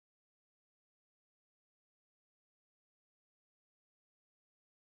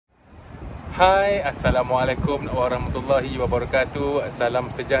Hai, Assalamualaikum warahmatullahi wabarakatuh. Salam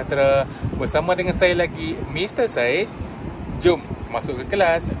sejahtera. Bersama dengan saya lagi, Mr. Syed. Jom masuk ke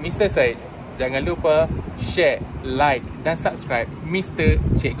kelas Mr. Syed. Jangan lupa share, like dan subscribe Mr.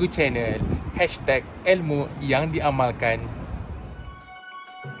 Cikgu Channel. #Ilmu yang diamalkan.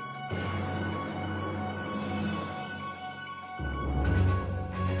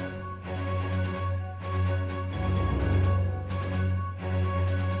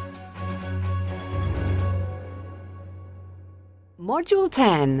 Module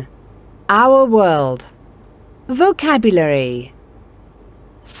 10. Our World. Vocabulary.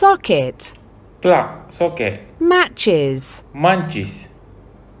 Socket. Plug, soket. Matches. Mancis.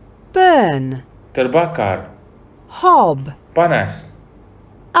 Burn. Terbakar. Hob. Panas.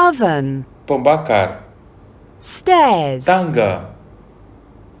 Oven. Pembakar. Stairs. Tangga.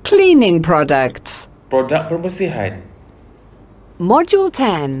 Cleaning products. Produk pembersihan. Module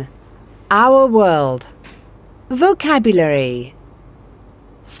 10. Our World. Vocabulary.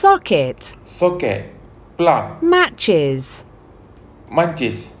 Socket. Soket. Plug. Matches.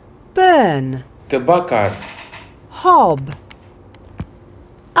 Mancis. Burn. Terbakar. Hob.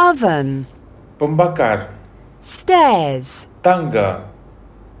 Oven. Pembakar. Stairs. Tangga.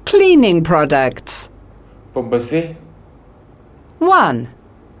 Cleaning products. Pembersih. 1.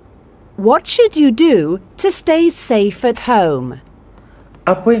 What should you do to stay safe at home?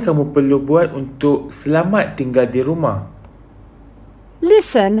 Apa yang kamu perlu buat untuk selamat tinggal di rumah?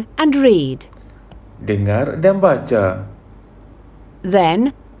 Listen and read. Dengar dan baca. Then,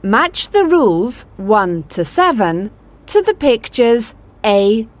 match the rules 1 to 7 to the pictures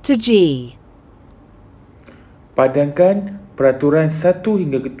A to G. Padankan peraturan 1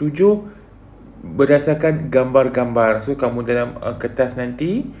 hingga ke 7 berdasarkan gambar-gambar. So, kamu dalam kertas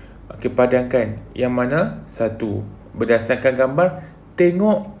nanti, padankan yang mana 1. Berdasarkan gambar,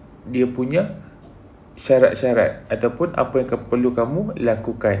 tengok dia punya syarat-syarat ataupun apa yang perlu kamu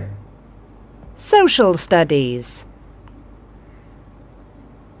lakukan. Social Studies.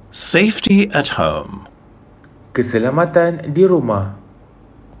 Safety at home. Keselamatan di rumah.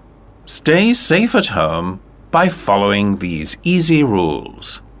 Stay safe at home by following these easy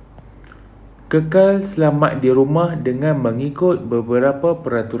rules. Kekal selamat di rumah dengan mengikut beberapa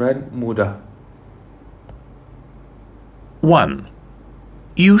peraturan mudah. 1.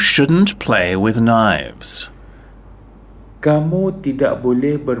 You shouldn't play with knives. Kamu tidak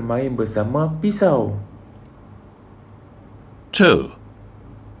boleh bermain bersama pisau. 2.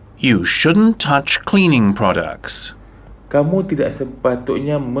 You shouldn't touch cleaning products. Kamu tidak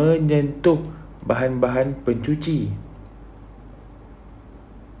sepatutnya menyentuh bahan-bahan pencuci.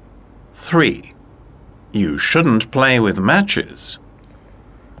 3. You shouldn't play with matches.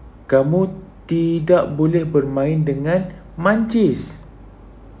 Kamu tidak boleh bermain dengan mancis.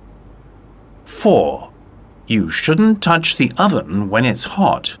 4. You shouldn't touch the oven when it's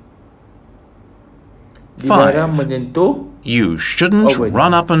hot. Dilarang 5. menyentuh. You shouldn't Oven.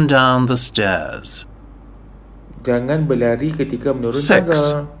 run up and down the stairs. Jangan berlari ketika menurun 6.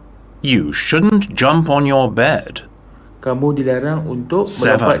 tangga. You shouldn't jump on your bed. Kamu dilarang untuk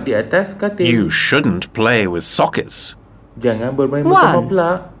 7. melompat di atas katil. You shouldn't play with sockets. Jangan bermain bersama 1.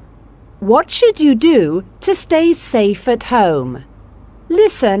 plug. What should you do to stay safe at home?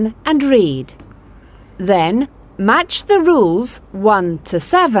 Listen and read. Then, match the rules 1 to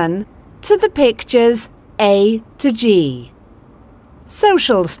 7 to the pictures A to G.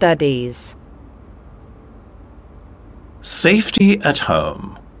 Social Studies. Safety at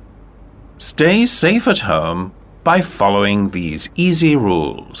home. Stay safe at home by following these easy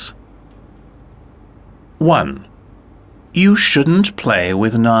rules. 1. You shouldn't play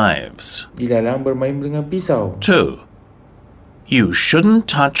with knives. Dilarang bermain dengan pisau. 2. You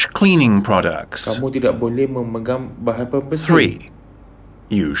shouldn't touch cleaning products. Kamu tidak boleh memegang bahan pembersih. 3.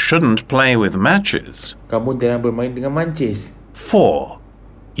 You shouldn't play with matches. Kamu dilarang bermain dengan mancis. 4.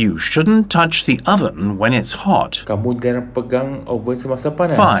 You shouldn't touch the oven when it's hot. Kamu dilarang pegang oven semasa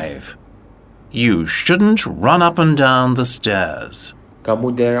panas. 5. You shouldn't run up and down the stairs.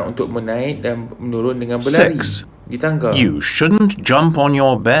 Kamu dilarang untuk menaik dan menurun dengan berlari 6. di tangga. You shouldn't jump on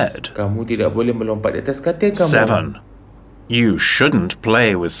your bed. Kamu tidak boleh melompat di atas katil kamu. 7. You shouldn't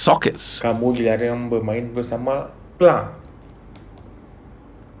play with sockets. Kamu dilarang bermain bersama plug.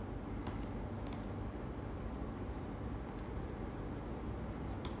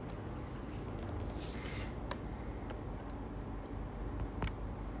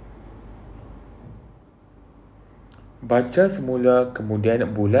 Baca semula kemudian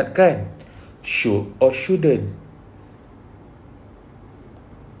bulatkan. Should or shouldn't.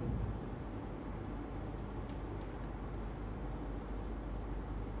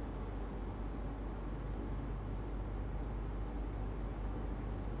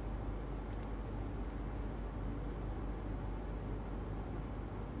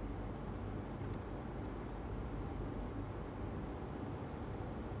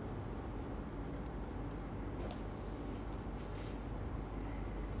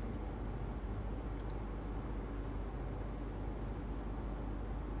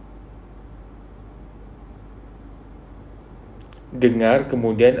 Dengar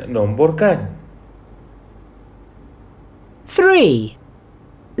kemudian nomborkan. 3.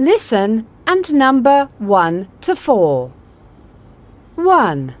 Listen and number 1 to 4.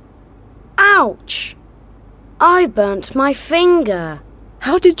 1. Ouch! I burnt my finger.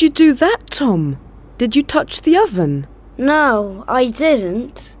 How did you do that, Tom? Did you touch the oven? No, I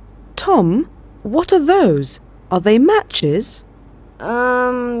didn't. Tom, what are those? Are they matches?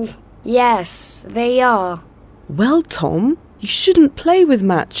 Yes, they are. Well, Tom, you shouldn't play with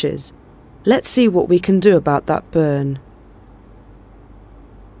matches. Let's see what we can do about that burn.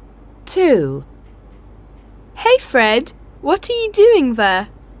 2. Hey Fred, what are you doing there?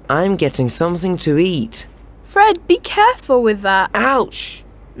 I'm getting something to eat. Fred, be careful with that. Ouch!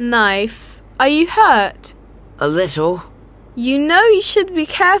 Knife. Are you hurt? A little. You know you should be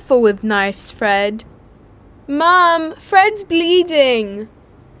careful with knives, Fred. Mum, Fred's bleeding.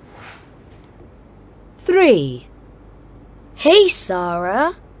 3. Hey,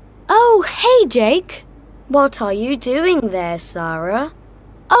 Sarah. Oh, hey, Jake. What are you doing there, Sarah?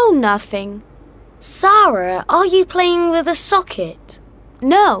 Oh, nothing. Sarah, are you playing with a socket?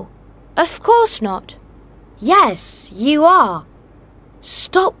 No, of course not. Yes, you are.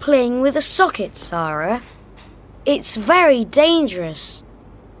 Stop playing with a socket, Sarah. It's very dangerous.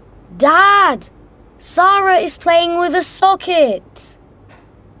 Dad, Sarah is playing with a socket.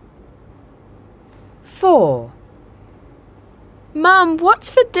 4. Mum, what's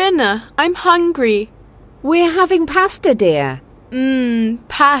for dinner? I'm hungry. We're having pasta, dear.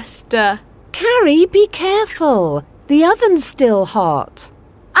 Pasta. Carrie, be careful. The oven's still hot.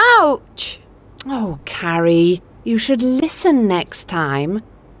 Ouch! Oh, Carrie, you should listen next time.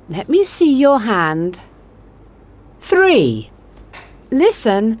 Let me see your hand. 3.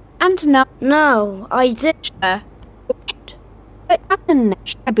 Listen and No, I did.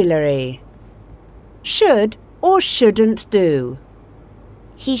 vocabulary. Should or shouldn't do.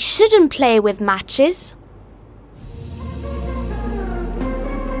 He shouldn't play with matches.